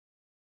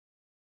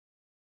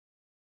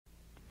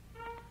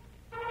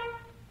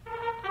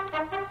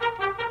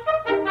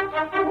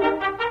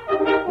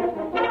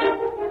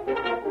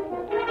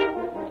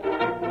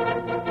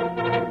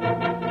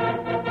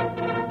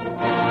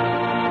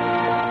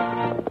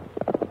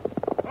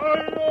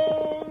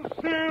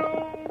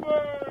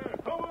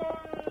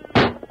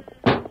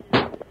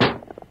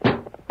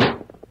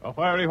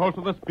fiery horse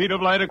with the speed of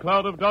light, a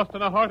cloud of dust,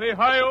 and a hearty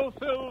hi-yo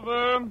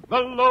Silver, the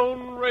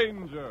Lone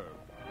Ranger.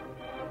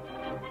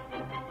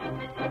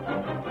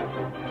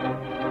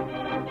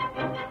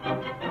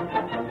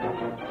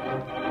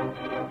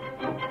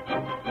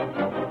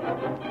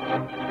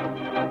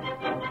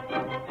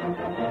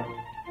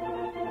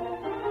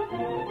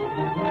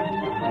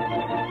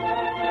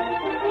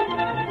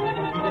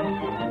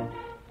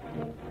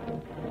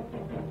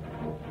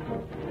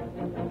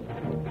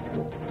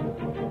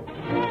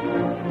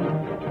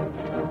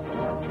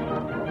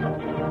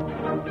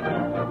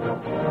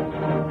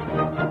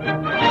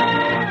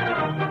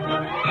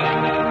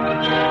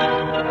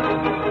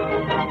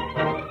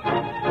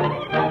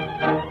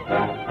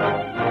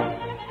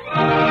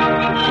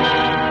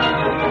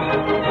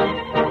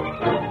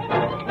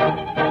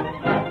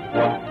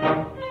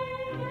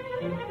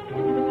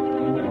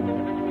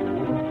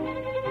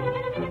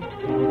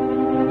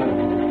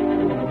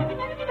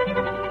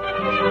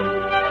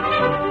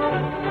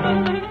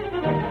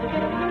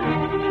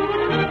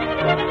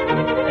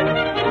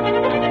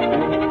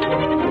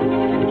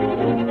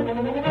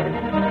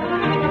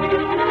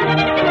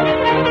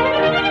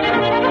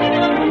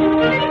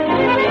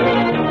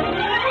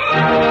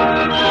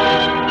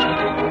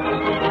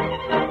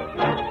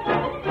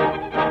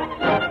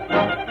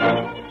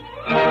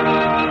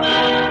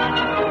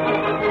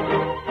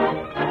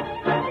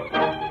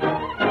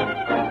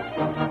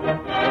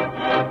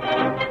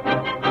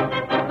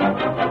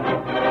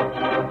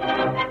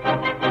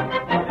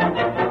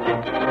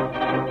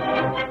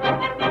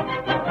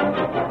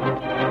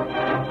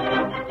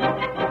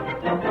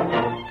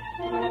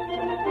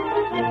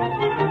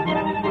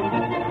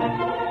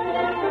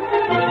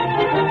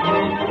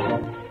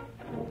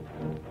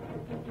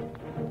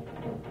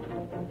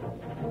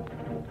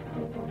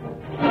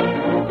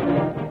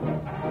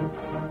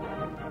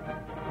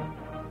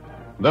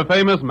 The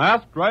famous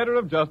Masked Rider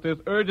of Justice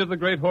urges the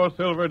great horse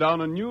Silver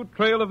down a new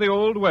trail of the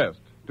Old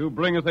West to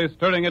bring us a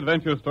stirring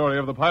adventure story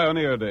of the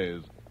pioneer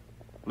days.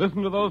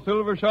 Listen to those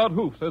silver shod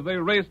hoofs as they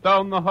race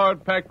down the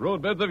hard-packed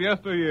roadbeds of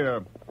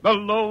yesteryear. The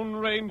Lone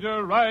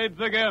Ranger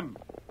rides again.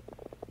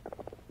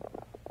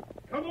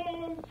 Come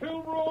on,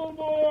 Silver, old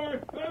boy.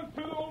 That's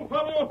it, old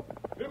fellow.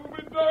 It'll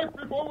be dark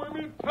before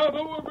we meet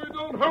Tonto if we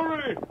don't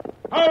hurry.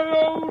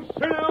 Hi-yo,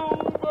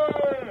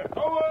 Silver!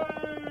 Away!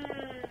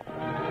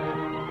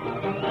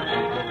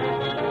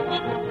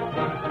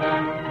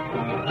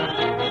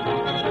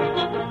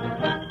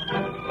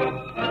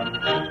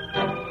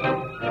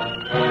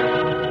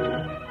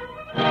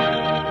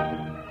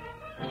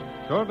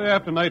 Shortly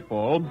after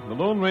nightfall, the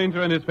Lone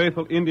Ranger and his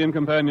faithful Indian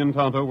companion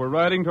Tonto were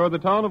riding toward the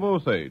town of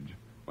Osage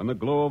when the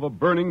glow of a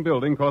burning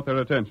building caught their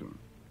attention.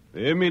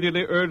 They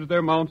immediately urged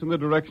their mounts in the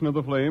direction of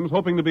the flames,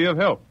 hoping to be of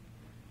help.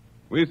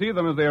 We see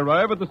them as they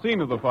arrive at the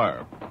scene of the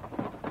fire.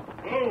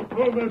 Oh,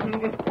 there,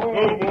 Silver.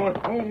 Oh, boy.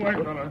 Oh, my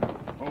fella.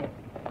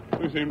 Oh,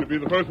 we seem to be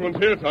the first ones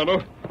here,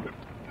 Tonto.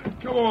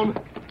 Come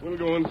on. We'll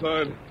go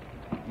inside.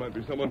 Might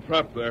be someone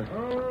trapped there.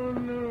 Oh,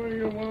 no,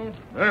 you won't.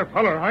 There,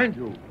 fella, behind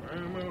you.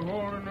 I'm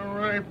holding a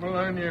rifle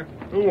on you.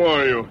 Who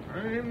are you?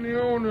 I'm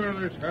the owner of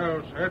this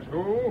house, that's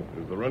who.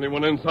 Is there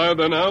anyone inside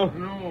there now?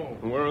 No.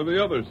 Where are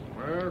the others?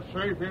 We're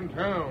safe in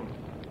town.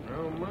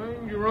 Now,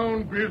 mind your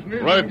own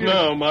business. Right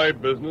now, my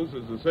business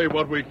is to save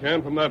what we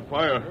can from that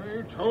fire.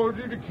 I told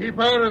you to keep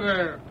out of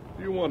there.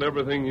 Do you want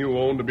everything you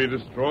own to be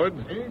destroyed?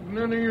 Ain't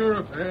none of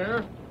your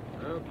affair.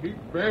 Now, keep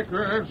back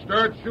or I'll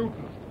start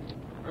shooting.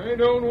 I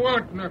don't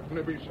want nothing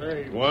to be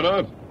saved. Why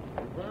not?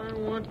 If I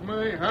want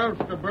my house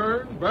to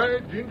burn, by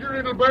ginger,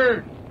 it'll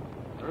burn.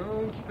 I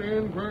don't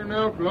stand for an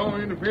outlaw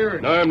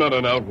interference. I'm not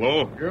an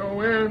outlaw. You're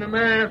wearing a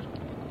mask.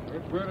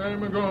 That's what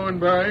I'm a-going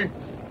by.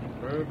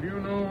 If you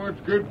know what's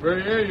good for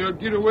you, you'll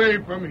get away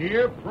from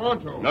here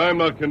pronto. I'm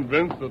not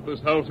convinced that this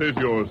house is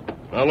yours.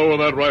 Now lower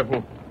that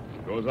rifle,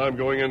 because I'm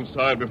going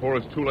inside before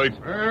it's too late.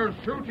 I'll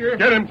shoot you.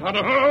 Get him,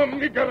 Tonto.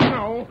 Me got him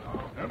now.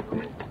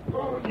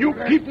 You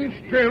keep him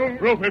still.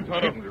 Rope him,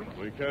 Tonto.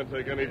 We can't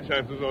take any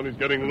chances on his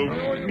getting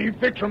loose. Me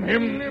fix from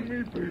him.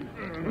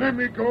 Let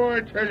me go,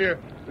 I tell you.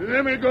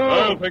 Let me go.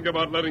 I'll think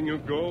about letting you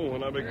go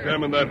when I've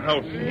examined that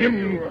house.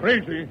 Him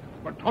crazy.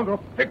 But Tonto,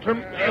 fix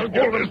him. I'll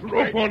get this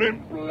rope on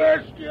him.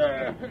 Bless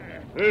you.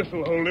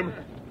 This'll hold him.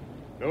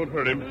 Don't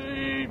hurt him.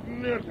 Ain't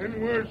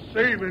nothing worth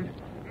saving.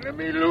 Let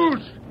me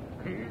loose.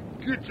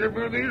 Get you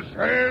for this.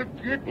 I'll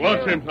get you.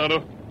 Watch him,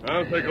 Tonto.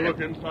 I'll take a look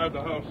inside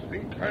the house.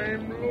 Think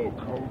I'm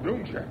loco,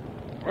 don't you?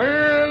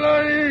 Well,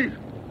 I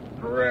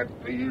drat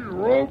these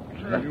ropes.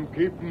 You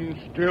keep 'em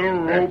still,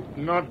 rope,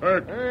 not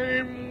hurt.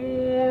 I'm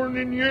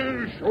warning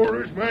you,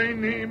 sure as my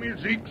name is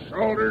Zeke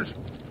Salters.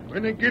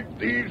 When I get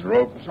these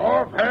ropes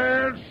off,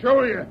 I'll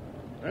show you.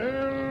 I'll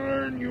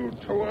learn you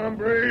two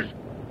hombres.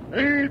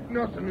 Ain't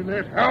nothing in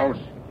that house.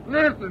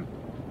 Nothing.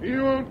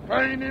 You won't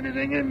find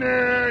anything in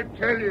there, I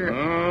tell you.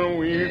 Oh,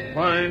 we'll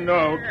find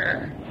out.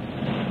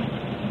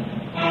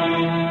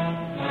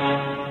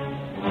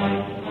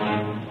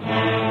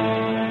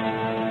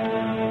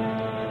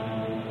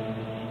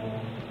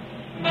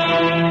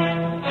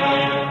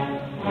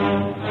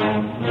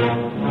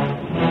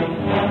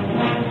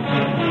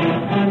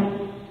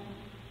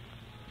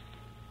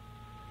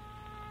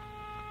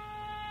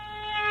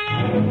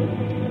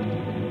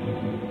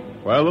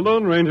 While the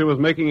Lone Ranger was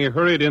making a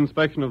hurried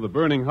inspection of the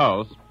burning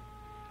house,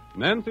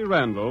 Nancy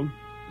Randall,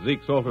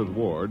 Zeke Salter's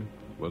ward,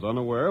 was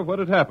unaware of what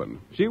had happened.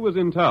 She was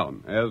in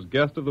town as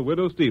guest of the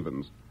widow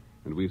Stevens,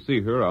 and we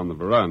see her on the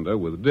veranda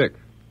with Dick,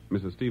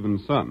 Mrs.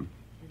 Stevens' son.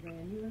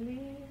 Then you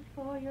leave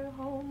for your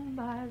home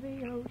by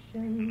the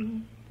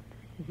ocean.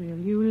 Will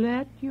you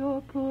let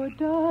your poor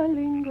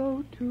darling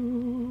go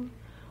too?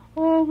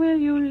 Or will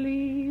you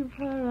leave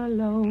her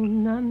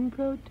alone,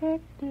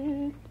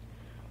 unprotected,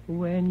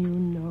 when you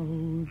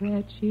know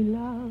that she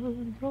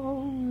loves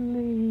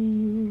only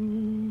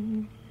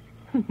you?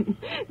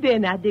 There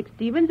now, Dick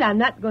Stevens, I'm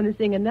not going to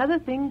sing another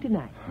thing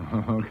tonight.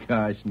 Oh,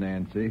 gosh,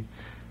 Nancy.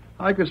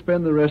 I could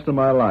spend the rest of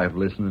my life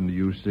listening to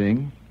you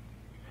sing.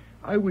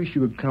 I wish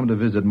you would come to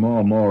visit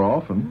more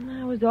often.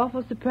 I was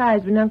awful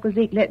surprised when Uncle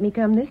Zeke let me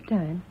come this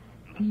time.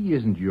 He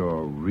isn't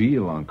your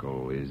real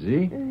uncle, is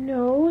he?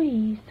 No,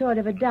 he sort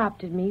of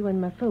adopted me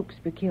when my folks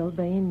were killed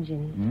by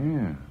Indians.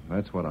 Yeah,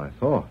 that's what I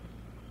thought.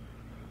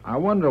 I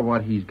wonder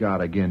what he's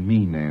got again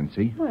me,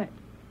 Nancy. What?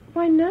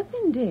 Why,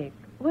 nothing, Dick.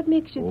 What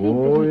makes you think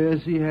Oh, that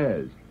yes, he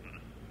has.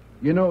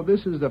 You know,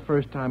 this is the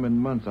first time in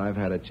months I've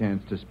had a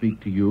chance to speak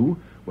to you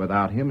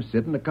without him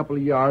sitting a couple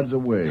of yards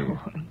away.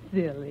 Oh,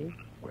 silly.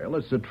 Well,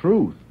 it's the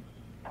truth.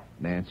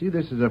 Nancy,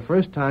 this is the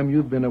first time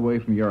you've been away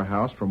from your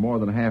house for more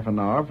than half an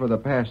hour for the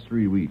past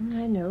 3 weeks.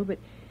 I know, but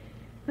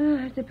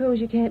I suppose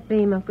you can't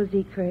blame Uncle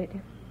Zeke for it.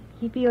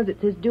 He feels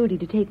it's his duty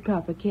to take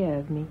proper care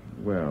of me.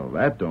 Well,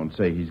 that don't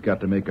say he's got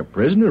to make a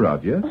prisoner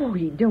of you. Oh,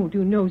 he don't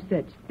do no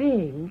such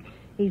thing.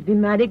 He's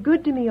been mighty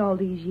good to me all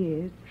these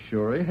years.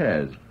 Sure he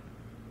has.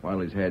 While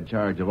he's had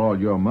charge of all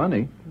your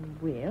money.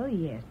 Well,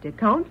 he has to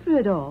account for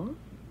it all.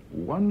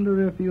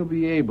 Wonder if he'll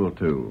be able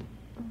to.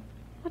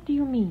 What do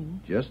you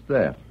mean? Just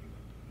that.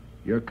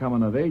 You're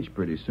coming of age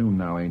pretty soon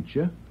now, ain't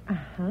you?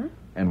 Uh-huh.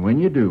 And when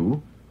you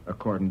do,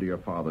 according to your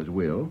father's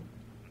will,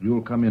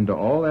 you'll come into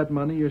all that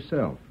money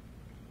yourself.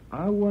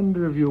 I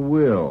wonder if you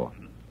will,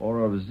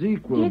 or if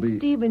Zeke will Dick be...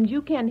 Stevens,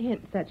 you can't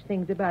hint such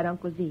things about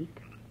Uncle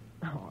Zeke.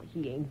 Oh,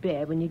 he ain't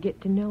bad when you get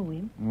to know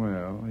him.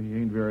 Well, he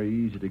ain't very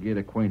easy to get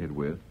acquainted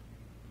with.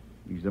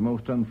 He's the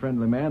most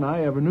unfriendly man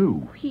I ever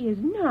knew. He is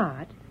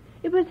not.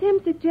 It was him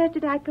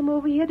suggested I come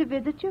over here to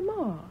visit your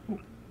ma.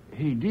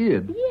 He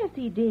did? Yes,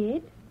 he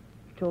did.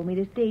 Told me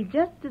to stay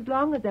just as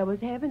long as I was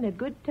having a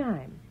good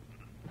time.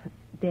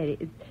 That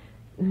is,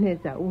 unless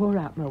I wore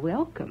out my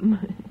welcome.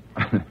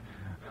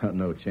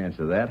 No chance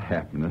of that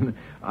happening.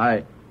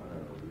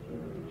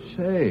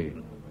 Say,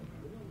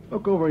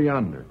 look over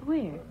yonder.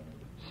 Where?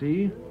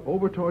 See?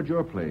 Over toward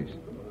your place.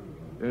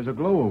 There's a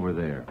glow over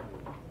there.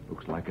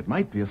 Looks like it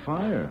might be a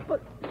fire. Well,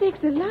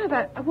 Dick's alive.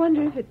 I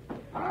wonder if it...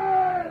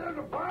 Hi, there's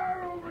a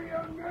fire over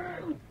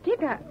yonder.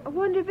 Dick, I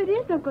wonder if it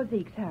is Uncle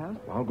Zeke's house.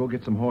 I'll go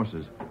get some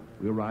horses.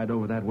 We'll ride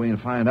over that way and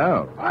find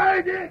out.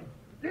 Hi, Dick.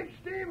 Dick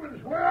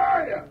Stevens, where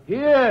are you?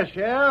 Here,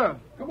 Sheriff.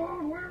 Come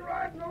on, we're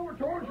riding over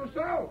towards the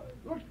south.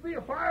 Looks to be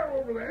a fire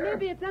over there.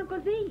 Maybe it's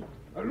Uncle Zeke.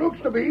 Looks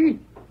to be.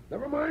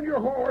 Never mind your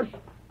horse.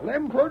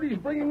 Lem Purdy's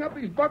bringing up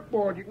his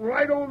buckboard. You can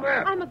ride on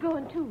that. I'm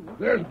a-going, too.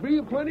 There's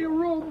be plenty of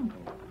room.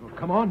 Well,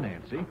 come on,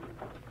 Nancy.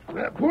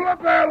 Pull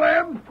up there,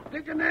 Lem.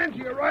 Dick and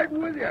Nancy are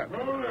riding with you.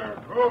 Go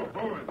there. Go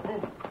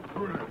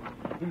there.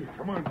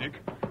 Come on, Dick.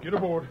 Get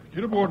aboard.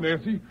 Get aboard,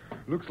 Nancy.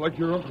 Looks like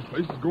your uncle's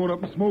place is going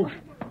up in smoke.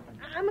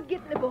 I'm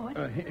a-getting aboard.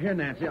 Here,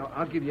 Nancy,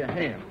 I'll give you a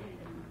hand.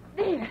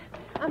 There.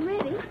 I'm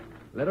ready.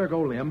 Let her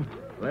go, Lem.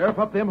 Flare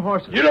up them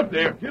horses. Get up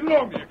there. Get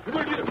along there. Come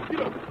on, get up. Get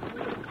up.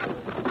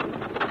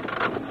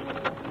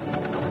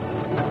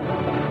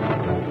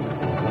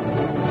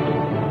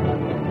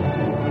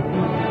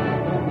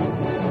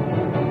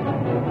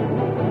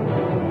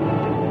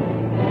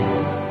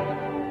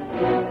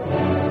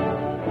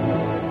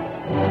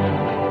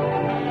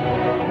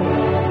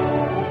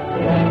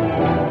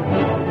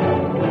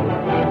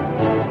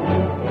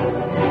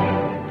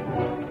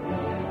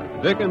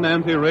 Dick and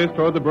Nancy raced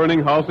toward the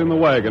burning house in the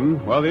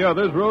wagon, while the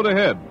others rode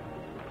ahead.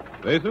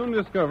 They soon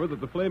discovered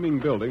that the flaming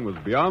building was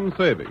beyond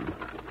saving,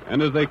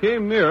 and as they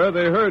came nearer,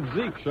 they heard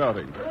Zeke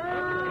shouting.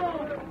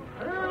 Help!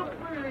 Help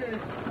me!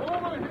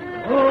 Over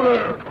here! Oh,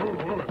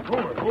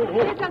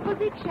 there. There's Uncle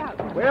Zeke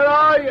shouting. Where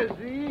are you,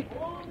 Zeke?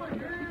 Over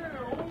here!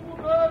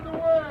 Over by the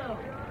well!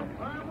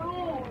 I'm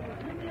Rope.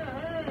 Give me a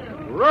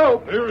hand.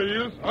 Rope. There he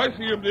is. I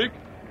see him, Dick.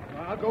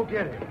 I'll go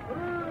get him.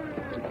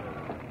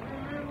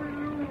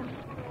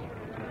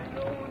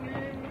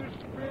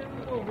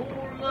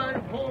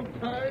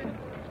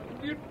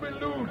 Get me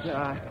loose.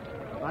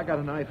 I got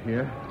a knife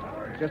here.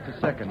 Just a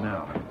second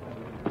now.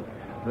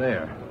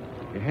 There.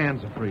 Your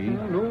hands are free.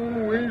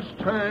 Don't waste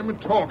time in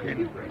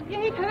talking. You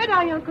ain't hurt,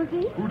 are you, Uncle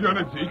Zeke? Who done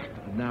it,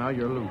 Zeke? Now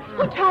you're loose.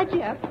 Who tied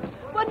you up?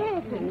 What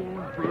happened?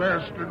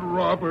 Blasted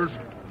robbers.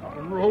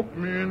 Roped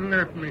me and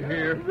left me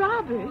here.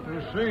 Robbers?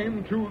 The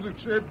same two that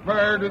set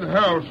fire to the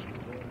house.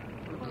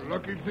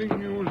 Lucky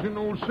thing you was in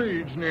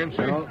Osage, Nancy.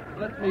 Well,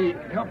 let me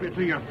help you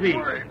to your feet.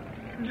 Why,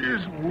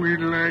 just wait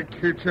till I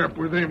catch up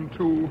with them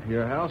two.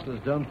 Your house is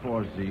done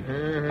for, Zeke.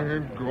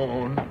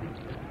 Gone.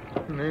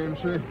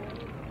 Nancy,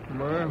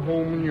 My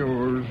home and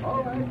yours.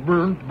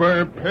 Burnt by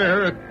a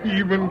pair of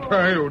thieving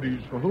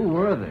coyotes. Well, who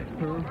were they?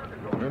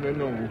 I don't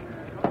know.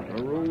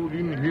 They rode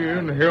in here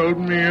and held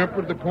me up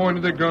at the point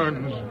of the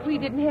guns. We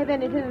didn't have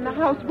anything in the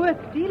house worth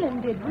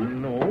stealing, did we?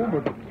 No,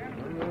 but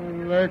I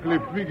likely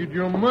figured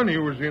your money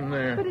was in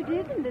there. But it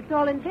isn't. It's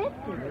all invested.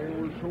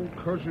 I was so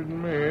cussed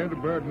mad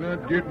about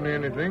not getting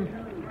anything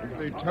that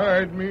they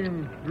tied me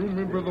and threw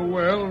me by the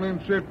well and then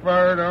set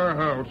fire at our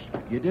house.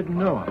 You didn't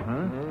know him,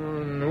 huh?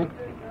 Nope.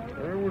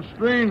 There were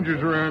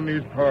strangers around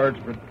these parts,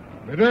 but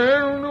I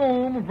don't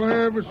know 'em if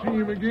I ever see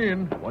 'em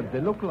again. What'd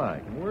they look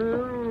like?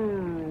 Well,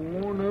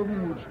 one of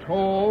 'em was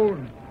tall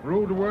and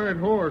rode a white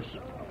horse.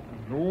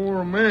 He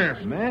wore a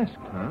mask. Mask,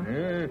 huh?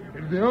 Yeah,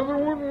 the other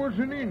one was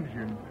an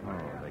Indian. Oh,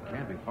 they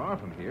can't be far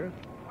from here.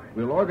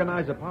 We'll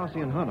organize a posse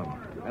and hunt them.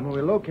 And when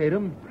we locate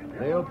them,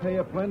 they'll pay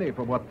a plenty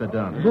for what they've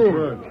done.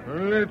 Good.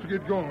 Let's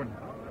get going.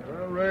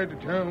 I'll ride to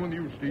town with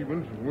you,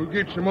 Stevens. We'll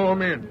get some more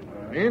men.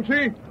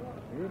 Nancy,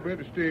 you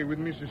better stay with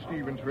Mrs.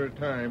 Stevens for a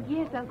time.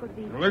 Yes, Uncle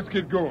Deke. Well, let's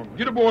get going.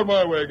 Get aboard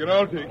my wagon.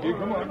 I'll take you.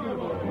 Come on, get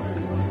aboard.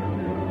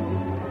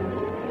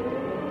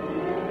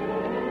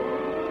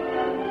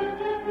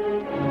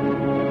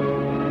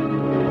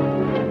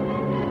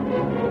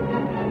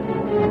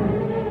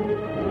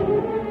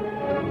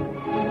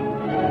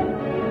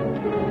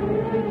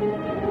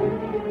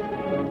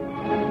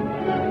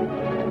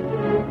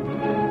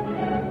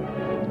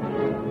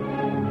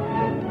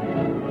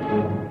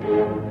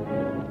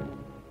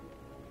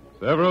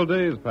 Several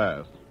days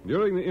passed.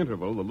 During the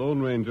interval, the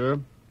Lone Ranger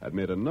had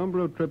made a number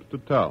of trips to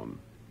town,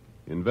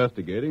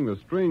 investigating the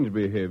strange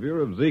behavior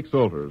of Zeke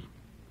Salters.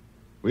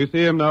 We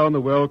see him now in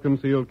the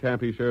well-concealed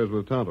camp he shares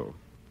with Tonto,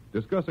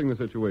 discussing the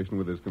situation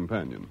with his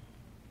companion.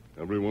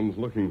 Everyone's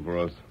looking for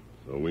us,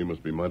 so we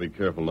must be mighty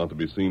careful not to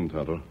be seen,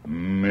 Tonto.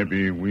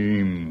 Maybe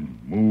we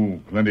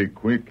move plenty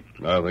quick.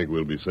 I think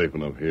we'll be safe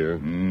enough here.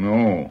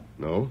 No.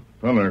 No?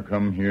 Feller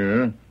come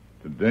here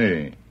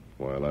today.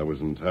 While I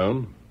was in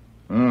town?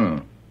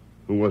 Huh.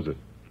 Who was it?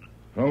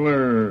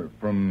 Feller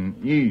from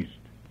east.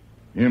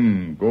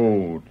 Him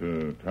go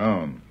to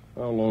town.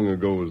 How long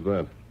ago was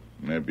that?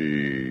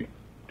 Maybe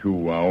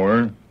 2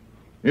 hour.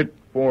 It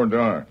 'fore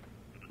dark.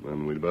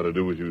 Then we'd better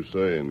do as you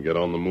say and get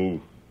on the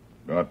move.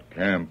 Got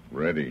camp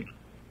ready.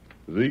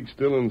 Zeke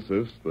still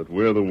insists that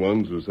we're the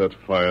ones who set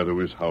fire to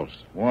his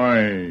house.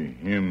 Why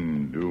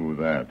him do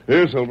that?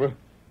 Here, Silver.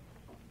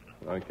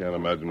 I can't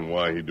imagine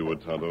why he'd do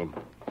it, Tonto.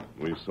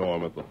 We saw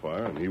him at the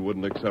fire, and he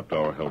wouldn't accept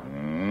our help.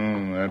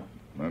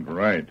 That's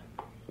right.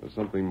 There's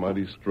something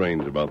mighty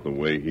strange about the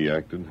way he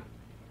acted.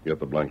 Get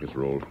the blankets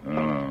rolled.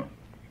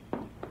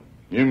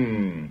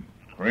 Him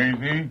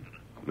crazy?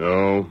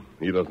 No,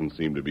 he doesn't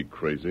seem to be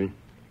crazy.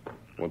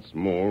 What's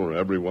more,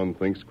 everyone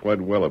thinks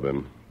quite well of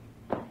him.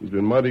 He's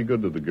been mighty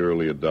good to the girl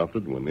he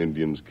adopted when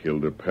Indians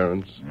killed her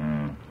parents.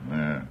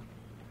 Yeah.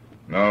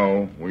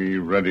 Now we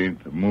ready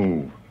to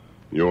move.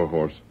 Your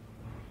horse.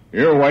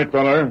 Here, white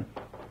feller.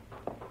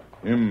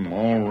 Him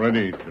all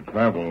ready to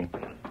travel.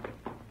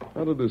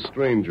 How did this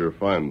stranger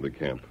find the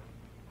camp?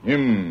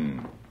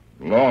 Him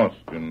lost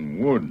in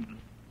woods.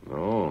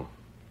 Oh,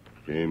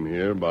 came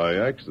here by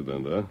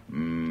accident, huh?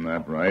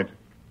 That right.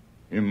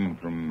 Him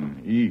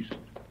from east.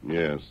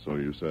 Yes, so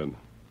you said.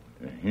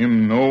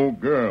 Him no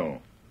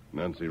girl.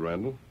 Nancy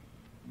Randall?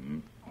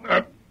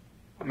 That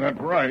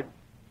right.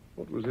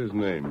 What was his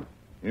name?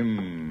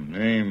 Him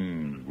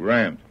name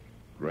Grant.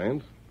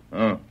 Grant?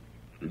 Huh?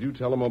 Did you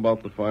tell him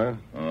about the fire?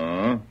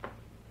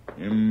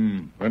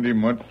 Him pretty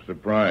much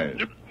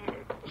surprised.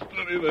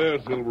 Steady there,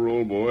 Silver,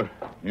 old boy.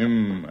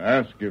 Him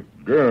ask if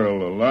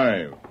girl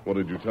alive. What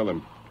did you tell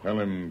him? Tell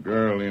him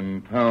girl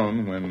in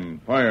town when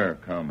fire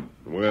come.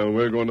 Well,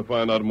 we're going to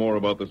find out more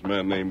about this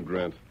man named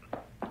Grant.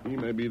 He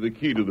may be the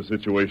key to the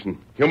situation.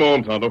 Come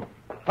on, Tonto.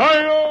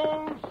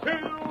 Hi-yo,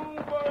 Silver!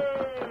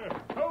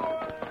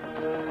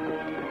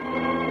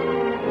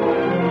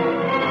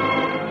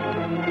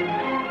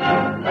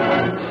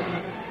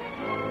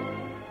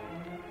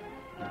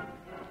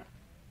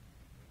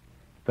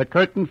 The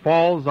curtain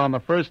falls on the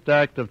first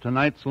act of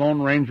tonight's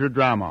Lone Ranger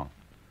drama.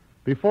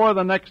 Before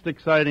the next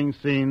exciting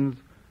scenes,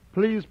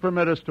 please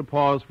permit us to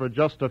pause for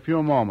just a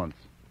few moments.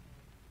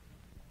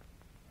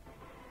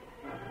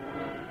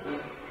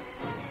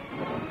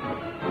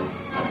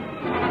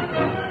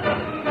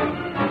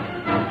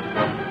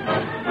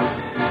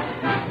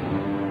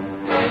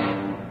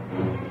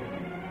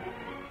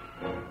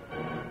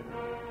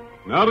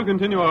 Now to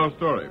continue our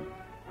story.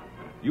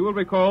 You will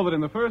recall that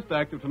in the first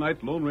act of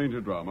tonight's Lone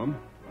Ranger drama,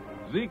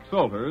 Zeke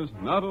Salters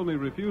not only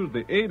refused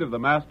the aid of the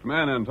masked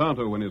man and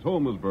Tonto when his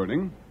home was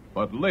burning,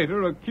 but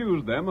later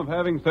accused them of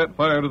having set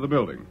fire to the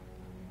building.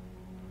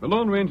 The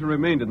Lone Ranger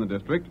remained in the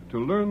district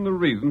to learn the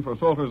reason for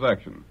Salters'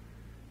 action,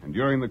 and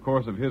during the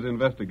course of his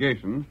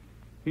investigation,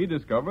 he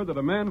discovered that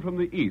a man from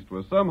the east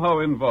was somehow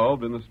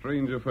involved in the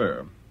strange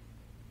affair.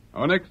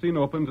 Our next scene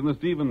opens in the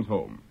Stevens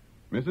home.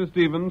 Mrs.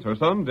 Stevens, her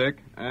son Dick,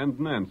 and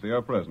Nancy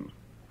are present.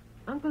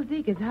 Uncle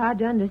Deke is hard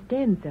to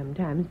understand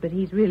sometimes, but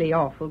he's really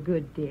awful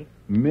good, Dick.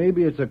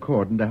 Maybe it's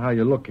according to how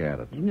you look at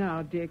it.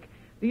 Now, Dick,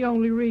 The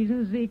only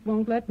reason Zeke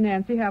won't let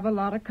Nancy have a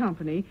lot of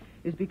company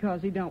is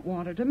because he don't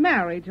want her to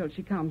marry till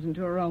she comes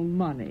into her own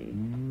money.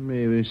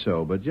 Maybe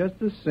so, but just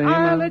the same...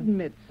 I'll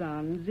admit,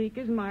 son, Zeke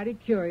is mighty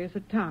curious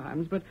at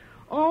times, but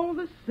all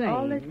the same...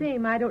 All the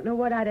same, I don't know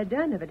what I'd have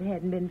done if it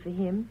hadn't been for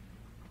him.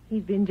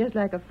 He's been just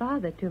like a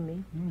father to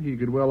me. He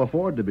could well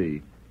afford to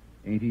be.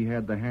 Ain't he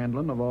had the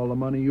handling of all the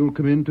money you'll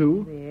come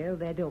into? Well,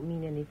 that don't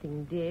mean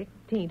anything, Dick.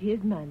 'Tain't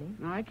his money.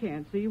 I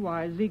can't see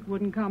why Zeke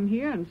wouldn't come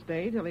here and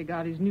stay till he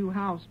got his new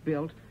house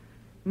built.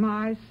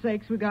 My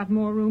sakes, we got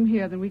more room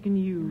here than we can I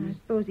use.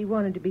 suppose he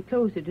wanted to be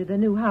closer to the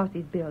new house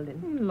he's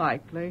building.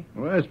 Likely.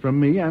 Well, as for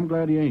me, I'm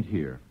glad he ain't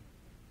here.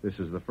 This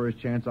is the first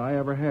chance I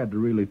ever had to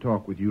really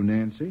talk with you,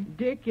 Nancy.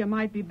 Dick, you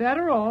might be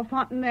better off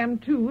hunting them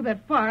two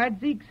that fired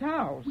Zeke's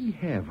house. We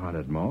have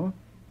hunted, Ma.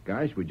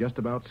 Gosh, we just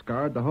about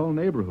scarred the whole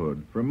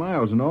neighborhood for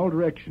miles in all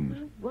directions.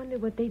 I wonder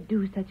what they'd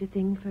do such a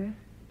thing for. Do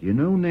you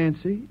know,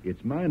 Nancy,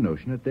 it's my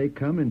notion that they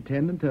come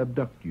intending to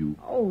abduct you.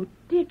 Oh,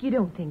 Dick, you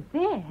don't think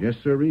that? Yes,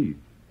 sirree.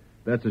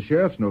 That's the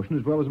sheriff's notion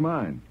as well as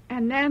mine.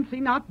 And Nancy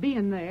not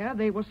being there,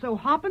 they were so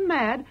hopping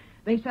mad,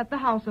 they set the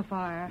house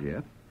afire.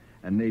 Yep.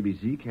 And maybe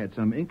Zeke had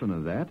some inkling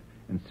of that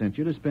and sent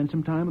you to spend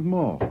some time with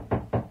Ma.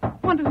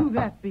 Wonder who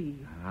that be.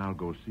 I'll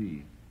go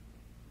see.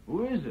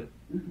 Who is it?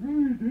 It's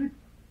me, Dick.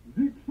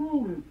 Zeke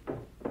Salters.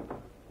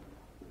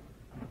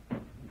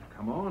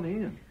 Come on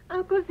in.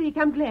 Uncle Zeke,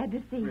 I'm glad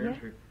to see you.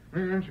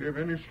 Nancy, have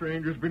any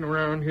strangers been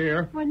around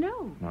here? Well,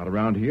 no. Not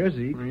around here,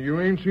 Zeke. You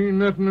ain't seen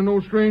nothing of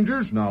no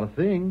strangers? Not a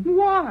thing.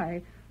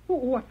 Why?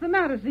 What's the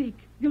matter, Zeke?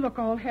 You look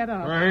all head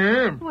up. I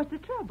am. What's the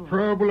trouble?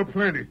 Trouble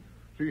aplenty.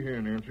 See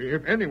here, Nancy,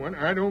 if anyone,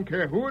 I don't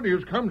care who it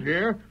is, comes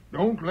here,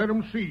 don't let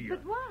 'em see you.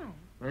 But why?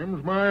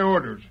 Them's my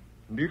orders.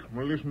 Dick,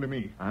 well, listen to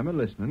me. I'm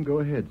a-listening. Go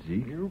ahead,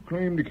 Zeke. You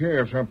claim to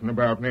care something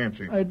about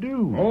Nancy. I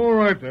do. All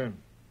right, then.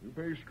 You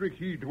pay strict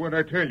heed to what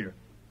I tell you.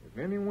 If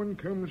anyone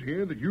comes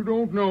here that you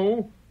don't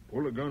know,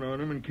 pull a gun on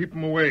him and keep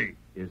him away.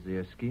 Is there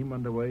a scheme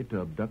underway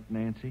to abduct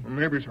Nancy?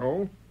 Maybe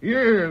so.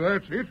 Yeah,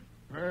 that's it.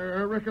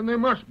 I reckon there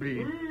must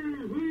be.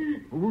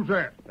 Who's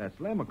that? That's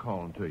Lem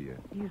calling to you.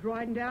 He's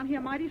riding down here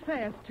mighty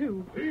fast,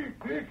 too. Dick.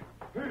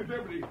 Hey,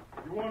 deputy.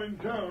 You want in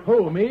town?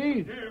 Who,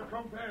 me? Here,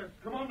 come fast.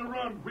 Come on the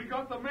run. We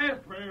got the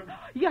masked man.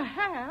 You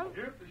have?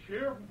 Yep, the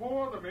sheriff and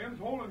 4 other men's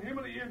holding him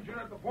and the engine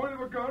at the point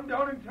of a gun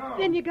down in town.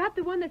 Then you got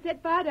the one that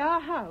set fire to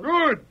our house.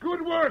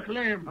 Good work,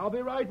 Lem. I'll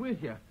be right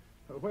with you.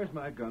 Where's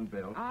my gun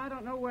belt? I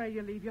don't know where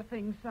you leave your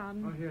things,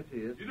 son. Oh, here it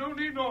is. You don't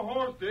need no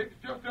horse, Dick.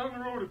 It's just down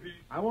the road a piece.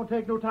 I won't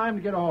take no time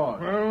to get a horse.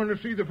 I want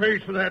to see the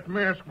face of that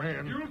masked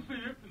man. You'll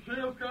see it. The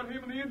sheriff's got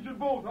him and the engine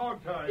both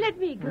hogtied. Let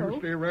me You go.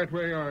 stay right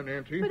where you are,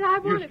 Nancy. But I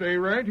You wanna- stay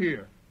right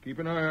here. Keep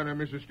an eye on her,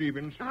 Mrs.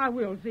 Stevens. I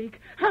will,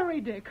 Zeke.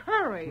 Hurry, Dick,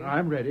 hurry.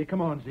 I'm ready.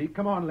 Come on, Zeke.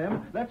 Come on,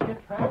 Lem. Let's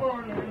get trapped. Come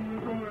on, Lem.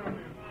 Let's go down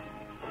there.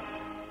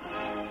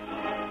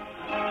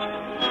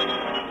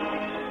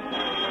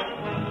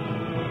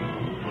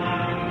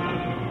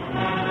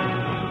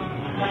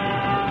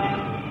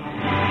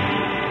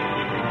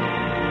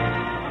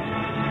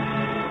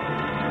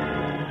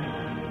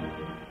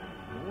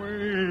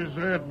 Where's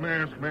that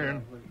masked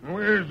man?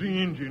 Where's the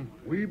engine?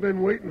 We've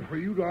been waiting for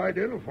you to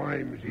identify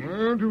him, Zeke.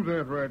 I'll do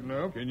that right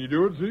enough. Can you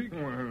do it, Zeke?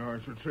 Well, I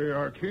should say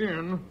I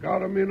can.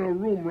 Got him in a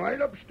room right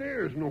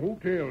upstairs in the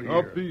hotel here.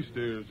 Up these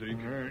stairs,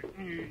 Zeke.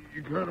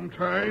 You got him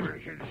tied?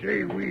 I should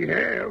say we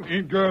have.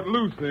 Ain't got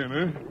loose then,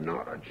 eh?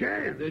 Not a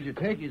chance. Did you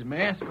take his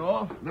mask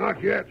off?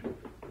 Not yet.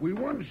 We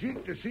want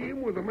Zeke to see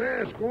him with a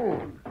mask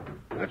on.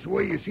 That's the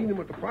way you seen him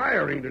at the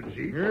fire, ain't it,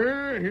 Zeke?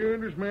 Yeah, he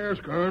had his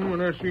mask on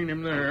when I seen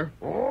him there.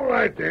 All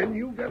right, then.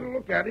 You get a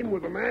look at him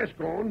with a mask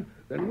on.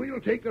 Then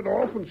we'll take it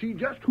off and see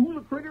just who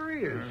the critter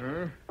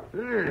is.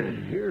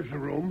 Here's the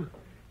room.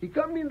 He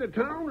come into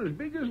town as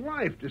big as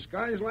life,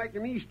 disguised like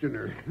an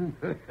Easterner.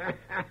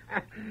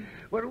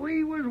 But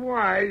we was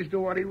wise to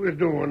what he was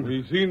doing.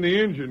 He seen the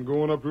engine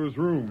going up to his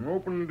room.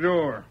 Open the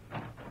door.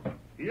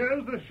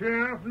 Here's the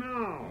sheriff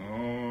now.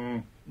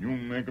 Oh, you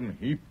making a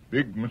heap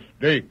big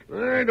mistake.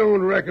 I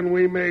don't reckon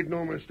we made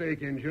no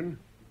mistake, Injun.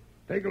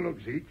 Take a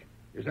look, Zeke.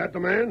 Is that the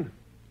man?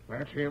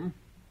 That's him.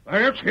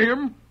 That's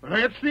him.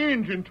 That's the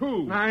engine,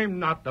 too. I'm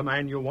not the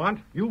man you want.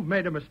 You've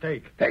made a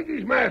mistake. Take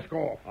his mask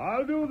off.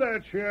 I'll do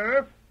that,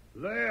 Sheriff.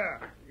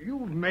 There.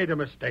 You've made a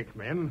mistake,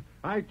 men.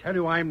 I tell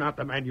you I'm not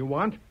the man you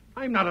want.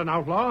 I'm not an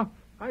outlaw.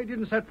 I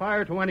didn't set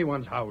fire to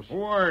anyone's house.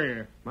 Who are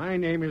you? My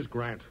name is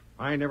Grant.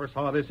 I never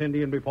saw this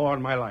Indian before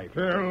in my life.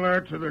 Tell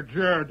that to the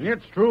judge.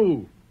 It's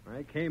true.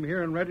 I came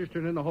here and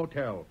registered in the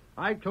hotel.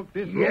 I took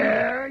this room.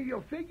 Yeah,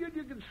 you figured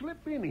you could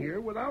slip in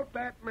here without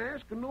that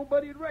mask and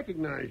nobody'd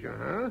recognize you,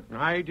 huh?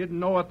 I didn't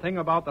know a thing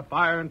about the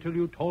fire until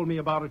you told me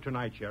about it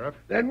tonight, Sheriff.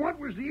 Then what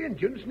was the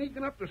Injun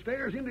sneaking up the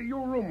stairs into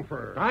your room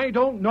for? I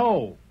don't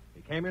know.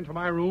 He came into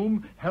my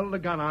room, held a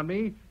gun on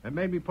me, and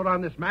made me put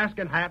on this mask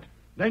and hat.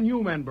 Then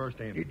you men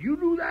burst in. Did you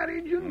do that,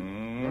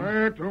 Injun?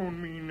 That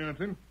don't mean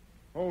nothing.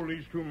 Hold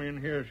these 2 men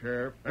here,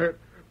 Sheriff.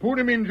 Put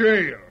him in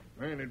jail.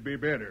 Then it'd be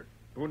better.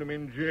 Put him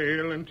in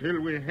jail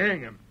until we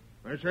hang him.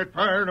 I set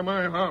fire to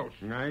my house.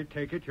 I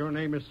take it your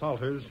name is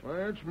Salters.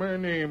 That's my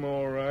name,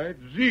 all right.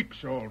 Zeke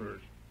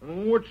Salters.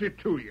 What's it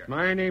to you?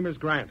 My name is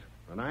Grant,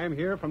 and I'm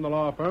here from the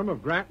law firm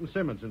of Grant &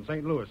 Simmons in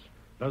St. Louis.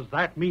 Does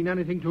that mean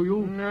anything to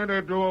you? Not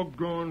a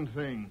doggone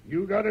thing.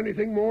 You got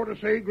anything more to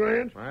say,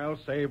 Grant? I'll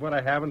save what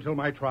I have until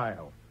my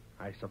trial.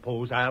 I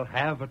suppose I'll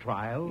have a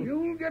trial.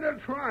 You'll get a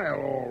trial,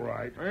 all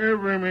right.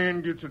 Every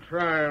man gets a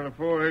trial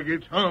before he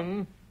gets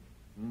hung.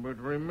 But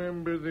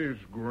remember this,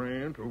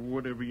 Grant, or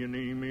whatever your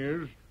name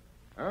is.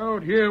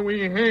 Out here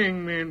we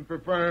hang men for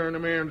firing a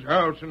man's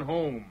house and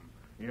home.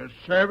 You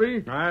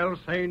savvy? I'll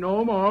say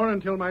no more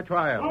until my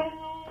trial.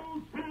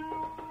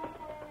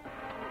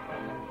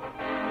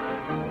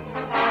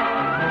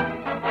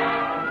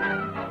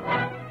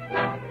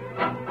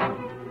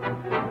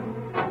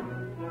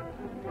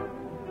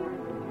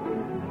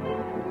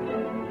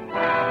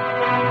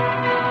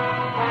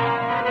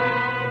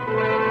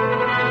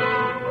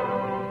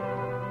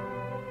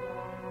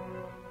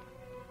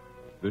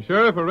 The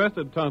sheriff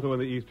arrested Tonto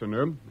and the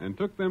Easterner and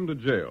took them to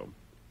jail.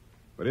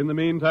 But in the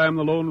meantime,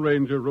 the Lone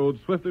Ranger rode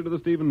swiftly to the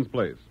Stevens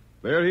place.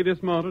 There he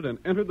dismounted and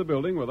entered the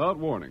building without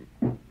warning.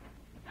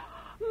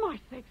 My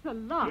sakes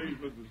alive. Please,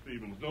 Mrs.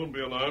 Stevens, don't be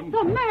alarmed.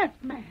 The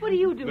masked man. What are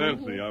you doing?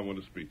 Nancy, I want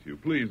to speak to you.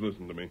 Please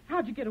listen to me.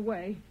 How'd you get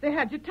away? They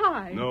had you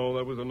tied. No,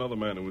 there was another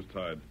man who was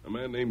tied. A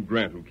man named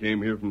Grant who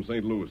came here from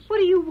St. Louis. What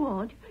do you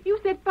want? You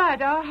set fire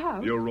to our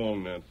house. You're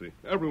wrong, Nancy.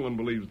 Everyone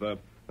believes that.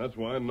 That's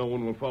why no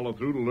one will follow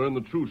through to learn the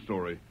true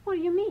story. What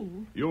do you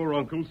mean? Your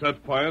uncle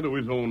set fire to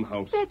his own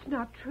house. That's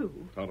not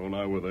true. Tonto and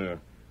I were there.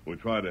 We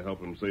tried to help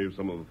him save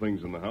some of the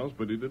things in the house,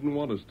 but he didn't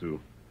want us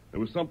to. There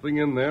was something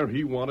in there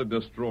he wanted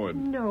destroyed.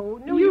 No,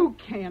 You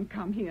can't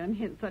come here and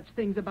hint such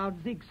things about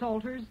Zeke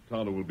Salters.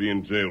 Tonto will be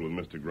in jail with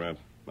Mr. Grant.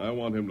 I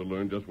want him to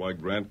learn just why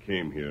Grant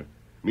came here.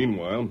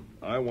 Meanwhile,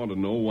 I want to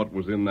know what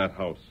was in that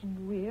house.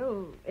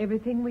 Well,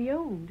 everything we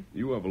owned.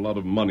 You have a lot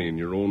of money in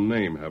your own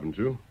name, haven't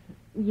you?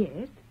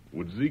 Yes.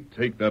 Would Zeke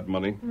take that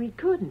money? We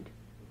couldn't.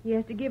 He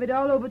has to give it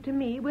all over to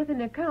me with an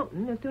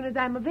accountant as soon as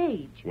I'm of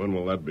age. When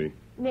will that be?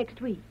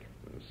 Next week.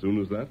 As soon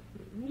as that?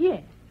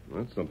 Yes.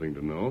 That's something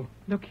to know.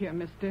 Look here,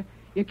 mister.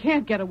 You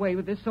can't get away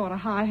with this sort of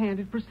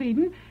high-handed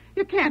proceeding.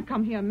 You can't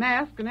come here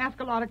masked and ask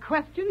a lot of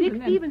questions. Dick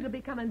and then... Stevens will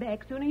be coming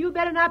back soon, and you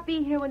better not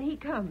be here when he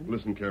comes.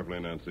 Listen carefully,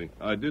 Nancy.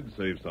 I did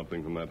save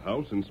something from that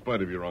house in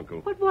spite of your uncle.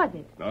 What was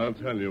it? I'll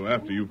tell you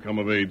after you've come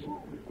of age.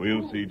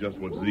 We'll see just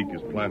what Zeke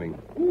is planning.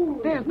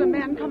 There's the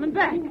man coming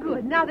back.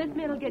 Good. Now this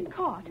man will get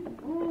caught.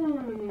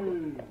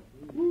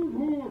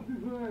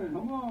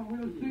 Come on,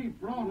 we'll see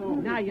pronto.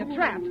 Now you're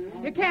trapped.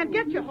 You can't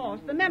get your horse.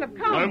 The men have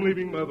come. I'm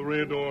leaving by the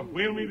rear door.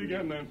 We'll meet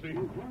again, Nancy.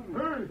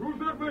 Hey, who's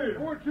that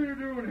man? What's he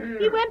doing here?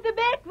 He went the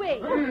back way.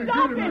 Hey,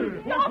 Stop get him him!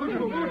 here. Stop Let's him!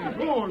 go get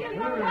his horse. Get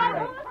him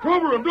out.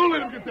 Cover him. Don't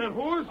let him get that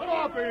horse.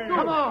 Stop him.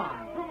 Come on.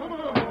 Come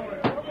on,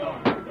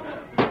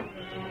 boys.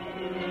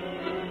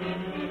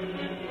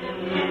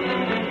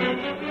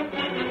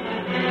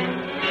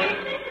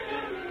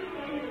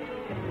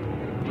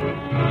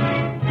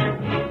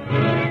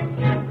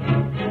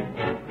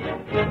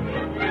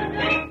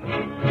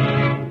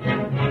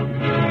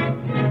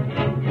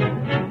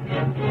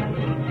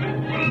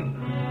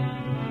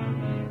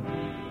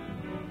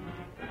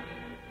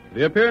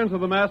 The appearance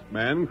of the masked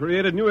man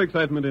created new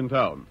excitement in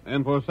town,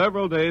 and for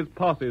several days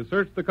posses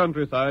searched the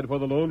countryside for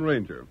the Lone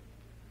Ranger.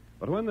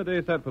 But when the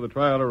day set for the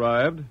trial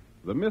arrived,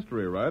 the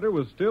mystery rider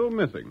was still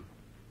missing.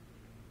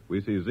 We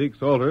see Zeke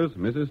Salters,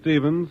 Mrs.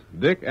 Stevens,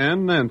 Dick,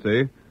 and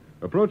Nancy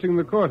approaching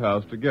the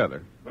courthouse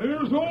together.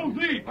 There's old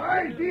Zeke.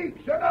 Hi, Zeke.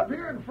 Sit up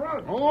here in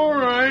front. All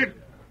right.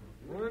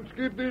 Let's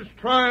get this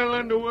trial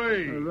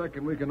underway. I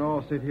reckon we can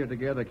all sit here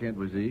together, can't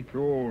we, Zeke?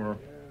 Sure.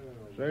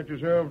 Set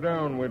yourself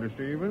down, Widow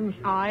Stevens.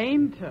 I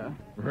aim to.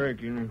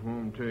 Reckon it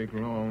won't take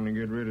long to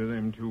get rid of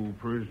them two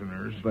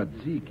prisoners. But,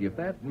 Zeke, if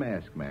that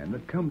masked man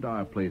that come to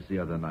our place the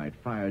other night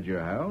fired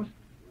your house,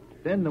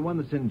 then the one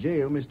that's in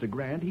jail, Mr.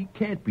 Grant, he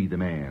can't be the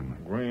man.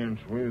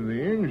 Grant's with the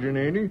engine,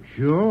 ain't he?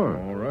 Sure.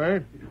 All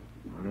right.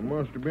 There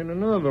must have been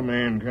another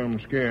man come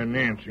scare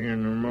Nancy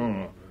and her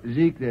ma.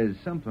 Zeke, there's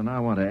something I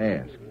want to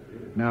ask.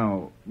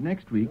 Now,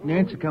 next week,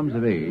 Nancy comes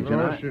of age, and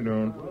No, she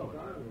don't.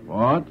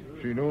 What?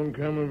 She don't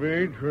come of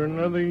age for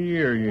another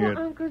year yet.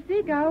 Well, Uncle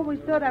Zeke, I always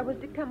thought I was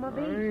to come of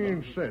I age.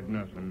 ain't said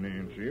nothing,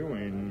 Nancy,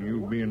 when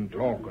you've been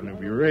talking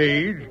of your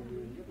age.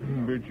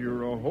 But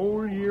you're a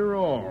whole year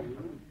off.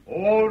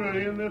 Order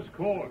in this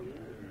court.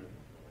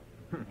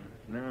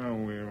 Now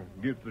we'll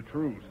get the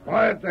truth.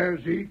 Quiet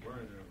there, Zeke.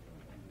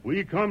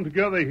 We come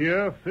together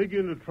here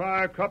figuring to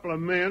try a couple of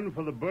men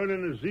for the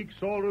burning of Zeke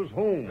Salter's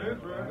home.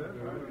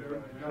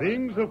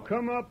 Things have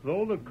come up,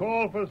 though, that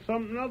call for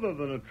something other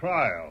than a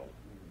trial.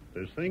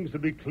 There's things to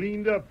be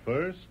cleaned up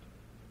first.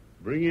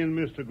 Bring in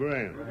Mr.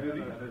 Grant.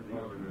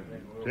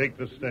 Take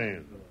the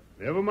stand.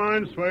 Never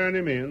mind swearing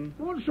him in.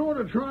 What sort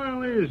of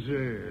trial is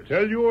this?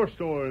 Tell your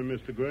story,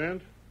 Mr.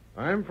 Grant.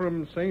 I'm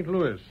from St.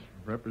 Louis,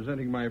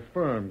 representing my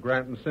firm,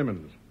 Grant &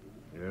 Simmons.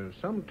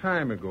 Some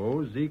time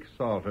ago, Zeke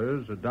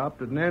Salters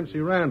adopted Nancy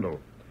Randall,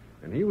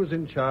 and he was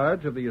in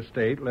charge of the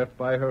estate left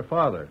by her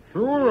father.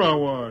 Sure I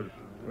was.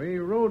 We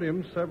wrote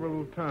him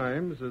several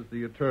times as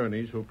the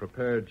attorneys who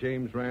prepared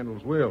James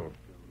Randall's will.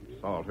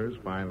 Salters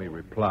finally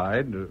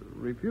replied,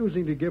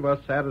 refusing to give us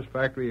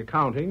satisfactory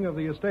accounting of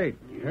the estate.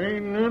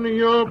 Ain't none of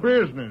your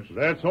business.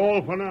 That's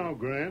all for now,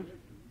 Grant.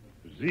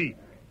 Zeke,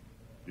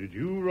 did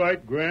you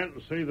write Grant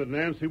and say that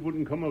Nancy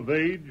wouldn't come of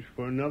age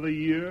for another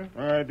year?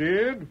 I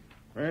did,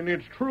 and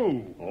it's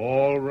true.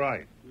 All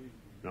right.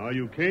 Now,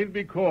 you can't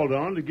be called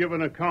on to give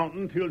an account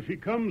until she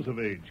comes of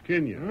age,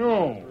 can you?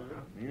 No.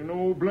 You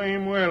know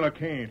blame well I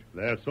can't.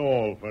 That's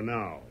all for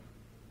now.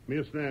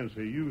 Miss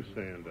Nancy, you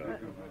stand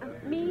up.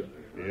 Me?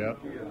 Yep.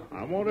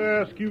 I want to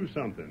ask you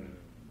something.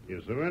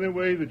 Is there any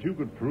way that you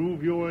could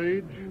prove your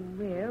age?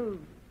 Well,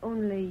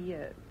 only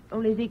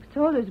Zeke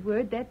Salter's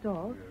word, that's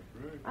all.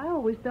 I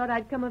always thought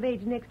I'd come of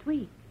age next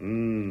week.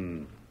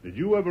 Did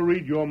you ever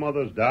read your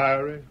mother's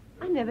diary?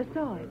 I never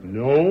saw it.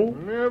 No?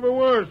 Never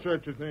was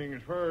such a thing,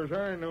 as far as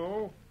I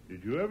know.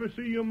 Did you ever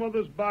see your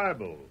mother's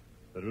Bible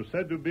that was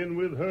said to have been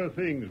with her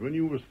things when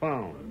you was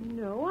found?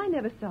 No, I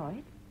never saw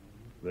it.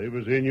 They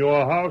was in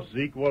your house,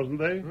 Zeke, wasn't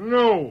they?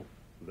 No.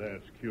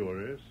 That's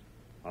curious.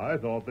 I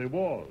thought they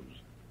was.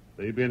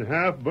 They've been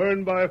half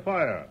burned by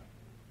fire.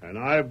 And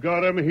I've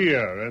got 'em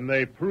here, and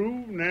they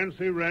prove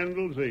Nancy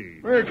Randall's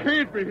age. They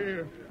can't be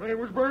here. They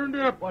was burned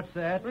up. What's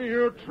that?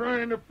 You're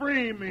trying to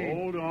frame me.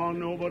 Hold on,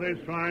 nobody's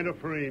trying to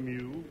frame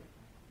you.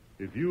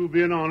 If you've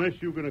been honest,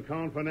 you can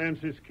account for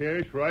Nancy's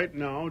cash right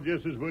now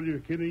just as well as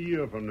you can a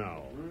year from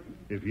now.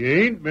 If you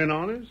ain't been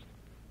honest,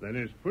 then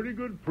it's pretty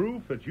good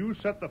proof that you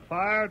set the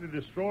fire to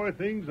destroy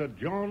things that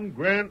John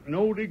Grant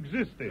knowed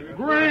existed.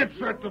 Grant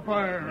set the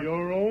fire.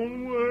 Your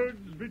own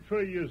words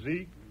betray you,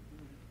 Zeke.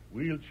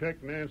 We'll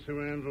check Nancy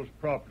Randall's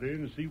property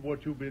and see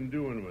what you've been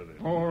doing with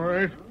it. All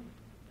right.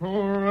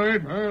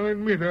 I'll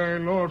admit I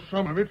lost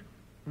some of it.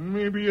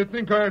 Maybe you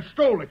think I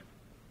stole it.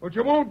 But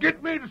you won't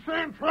get me to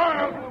stand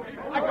trial.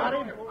 I got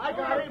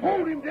him.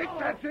 Hold him, Dick.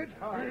 That's it.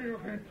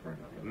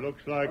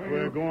 Looks like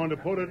we're going to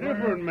put a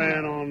different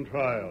man on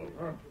trial.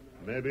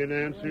 Maybe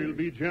Nancy will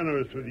be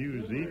generous with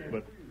you, Zeke,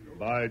 but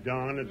by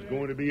John, it's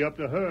going to be up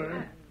to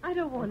her. I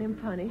don't want him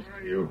punished.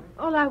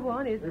 All I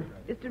want is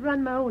to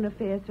run my own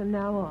affairs from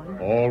now on.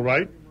 All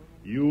right.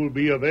 You'll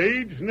be of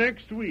age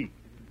next week,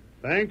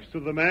 thanks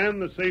to the man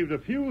that saved a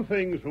few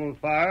things from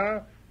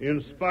fire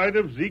in spite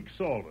of Zeke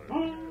Salter.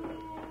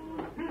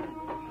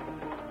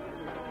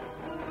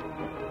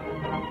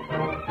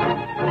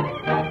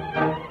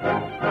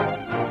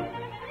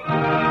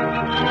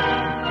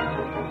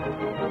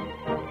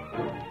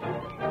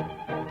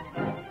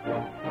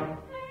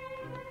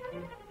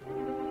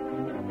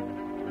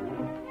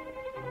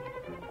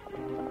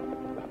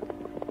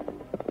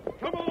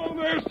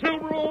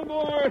 Silver, old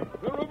boy.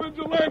 There are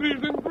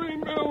vigilantes in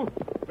Greenville.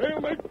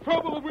 They'll make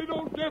trouble if we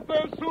don't get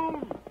there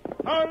soon.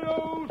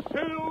 Hi-yo,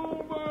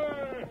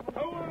 Silver!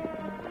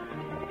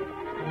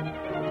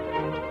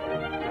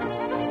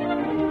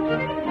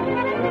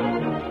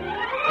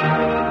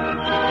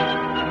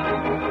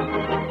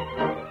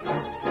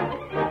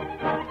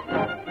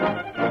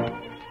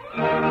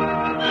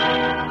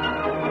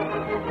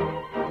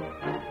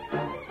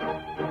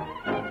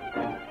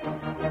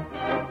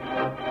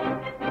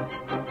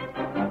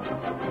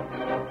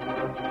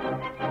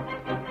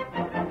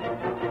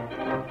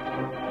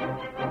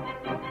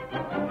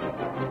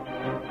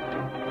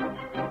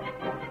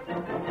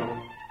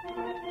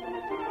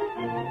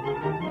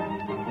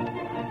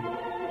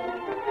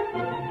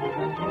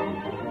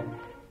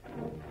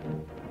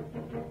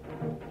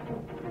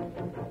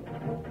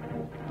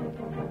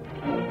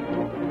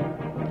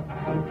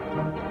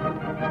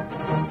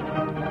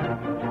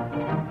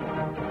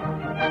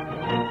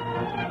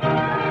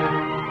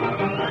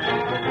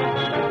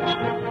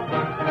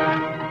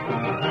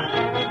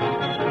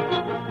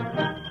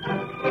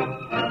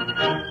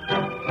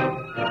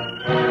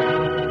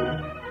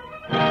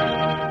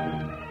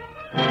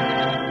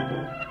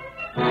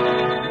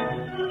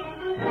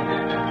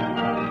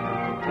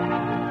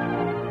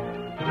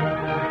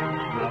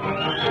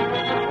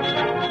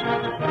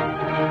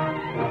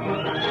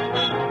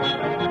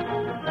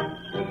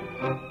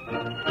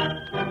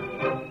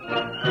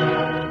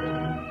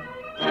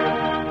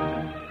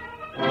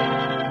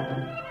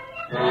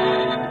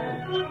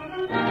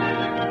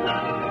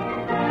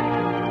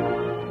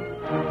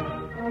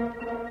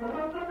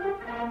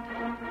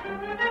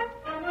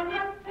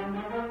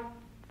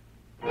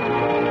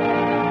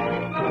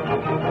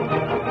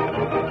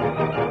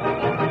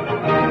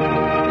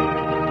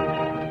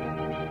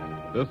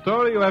 The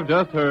story you have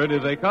just heard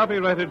is a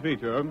copyrighted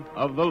feature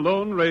of the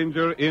Lone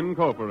Ranger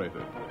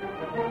Incorporated.